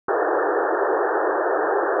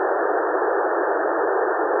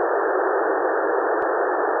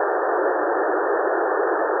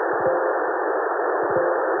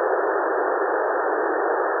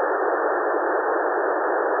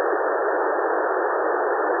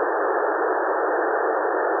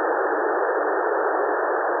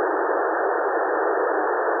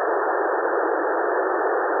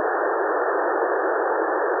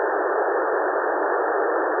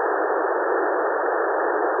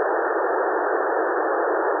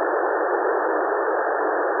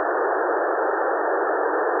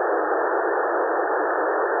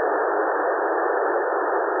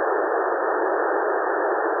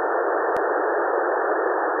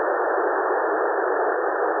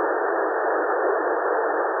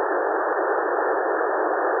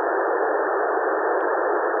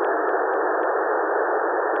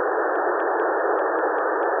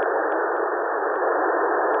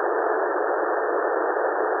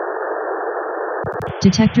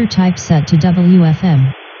Detector type set to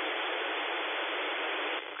WFM.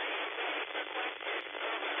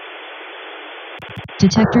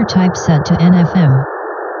 Detector type set to NFM.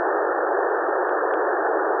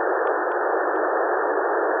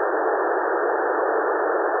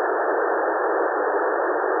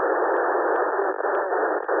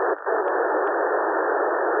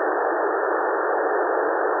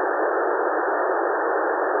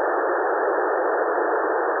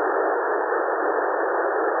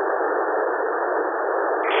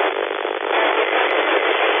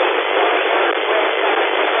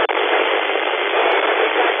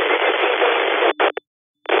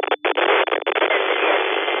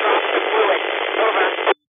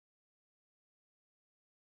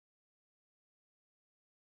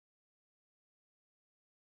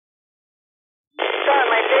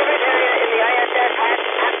 My favorite area in the ISS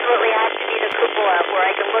absolutely has to be the cupola, where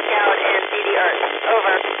I can look out and see the Earth.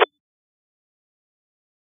 Over.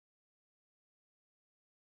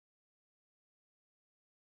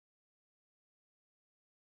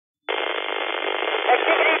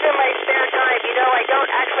 Activities in my spare time. You know, I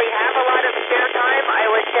don't actually have a lot of spare time. I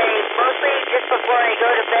would say mostly just before I go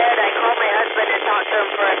to bed, I call my husband and talk to him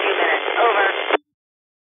for a few minutes. Over.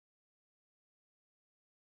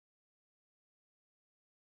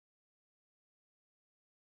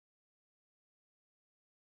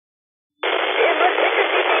 The most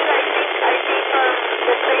interesting thing I see from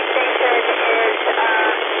the space station is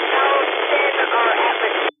how thin our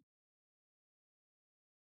atmosphere.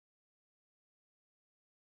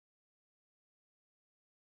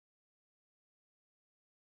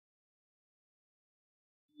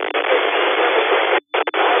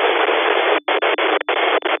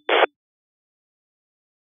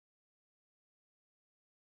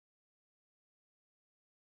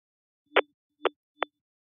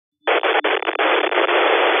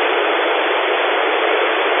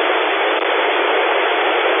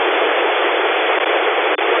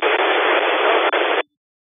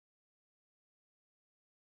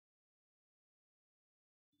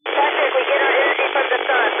 Patrick, we get our energy from the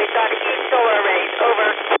sun. We've got a huge solar arrays. Over.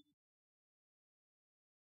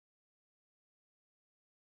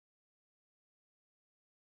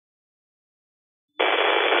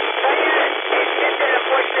 It's just an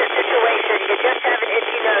unfortunate situation. You just have an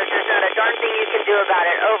itchy nose. There's not a darn thing you can do about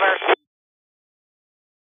it. Over.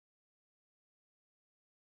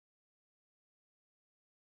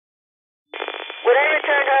 When I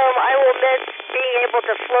return home, I will miss being able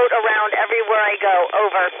to float around everywhere I go.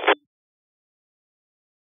 Over.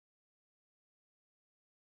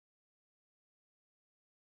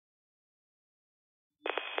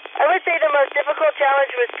 I would say the most difficult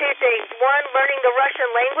challenge was two things. One, learning the Russian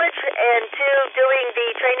language, and two, doing the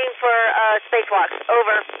training for spacewalks.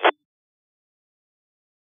 Over.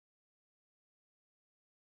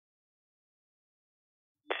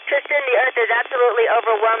 Tristan, the Earth is absolutely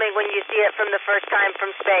overwhelming when you see it from the first time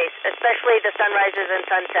from space, especially the sunrises and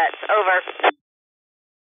sunsets. Over.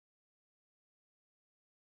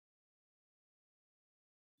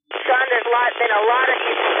 Sean, there's been a lot of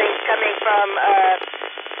useful things coming from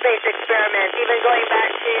space experiments, even going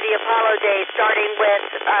back to the Apollo days, starting with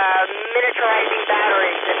miniaturizing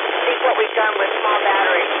batteries, and think what we've done with small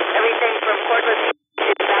batteries. Everything from cordless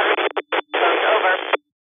to battery systems. Over.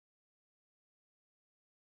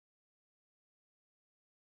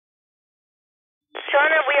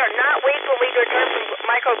 Shauna, we are not weak when we return from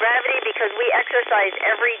microgravity because we exercise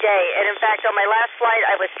every day. And in fact, on my last flight,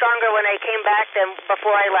 I was stronger when I came back than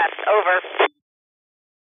before I left. Over.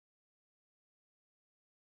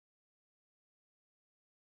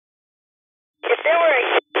 If there were a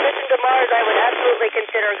mission to Mars, I would absolutely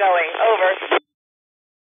consider going. Over.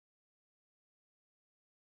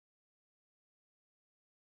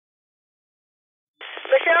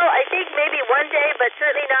 Michelle, I think maybe one day, but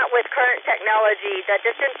certainly not with current technology. The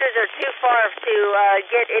distances are too far to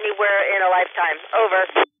get anywhere in a lifetime. Over.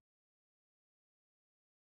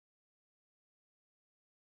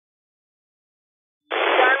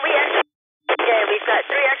 John, we've got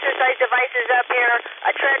 3 exercise devices up here,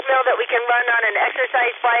 a treadmill that we can run on an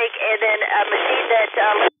exercise bike, and then a machine that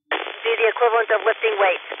do the equivalent of lifting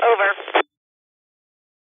weights. Over.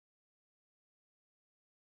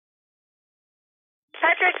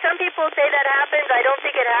 Patrick, some people say that happens. I don't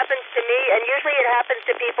think it happens to me, and usually it happens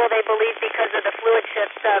to people they believe because of the fluid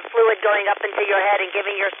shifts, fluid going up into your head and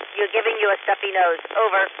giving you a stuffy nose.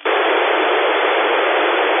 Over.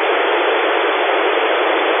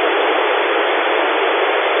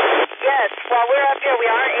 Yes, while we're up here, we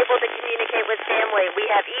are able to communicate with family. We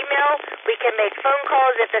have email, we can make phone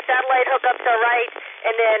calls if the satellite hookups are right,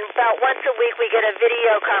 and then about once a week we get a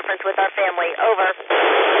video conference with our family. Over.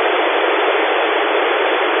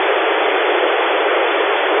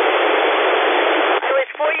 I was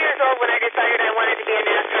 4 years old when I decided I wanted to be an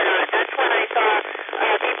astronaut. That's when I saw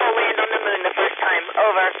people land on the moon the first time.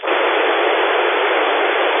 Over.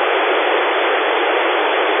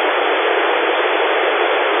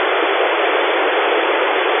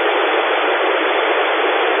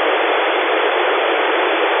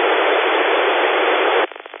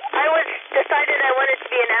 Decided I wanted to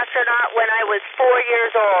be an astronaut when I was 4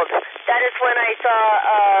 years old. That is when I saw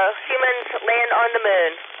humans land on the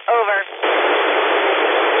moon. Over.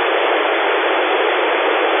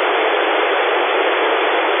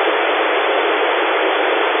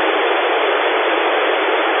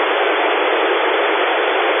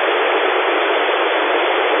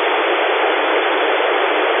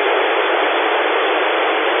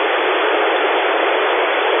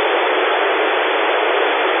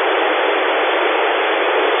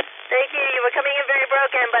 Coming in very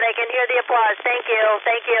broken, but I can hear the applause. Thank you.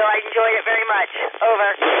 Thank you. I enjoyed it very much.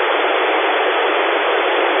 Over.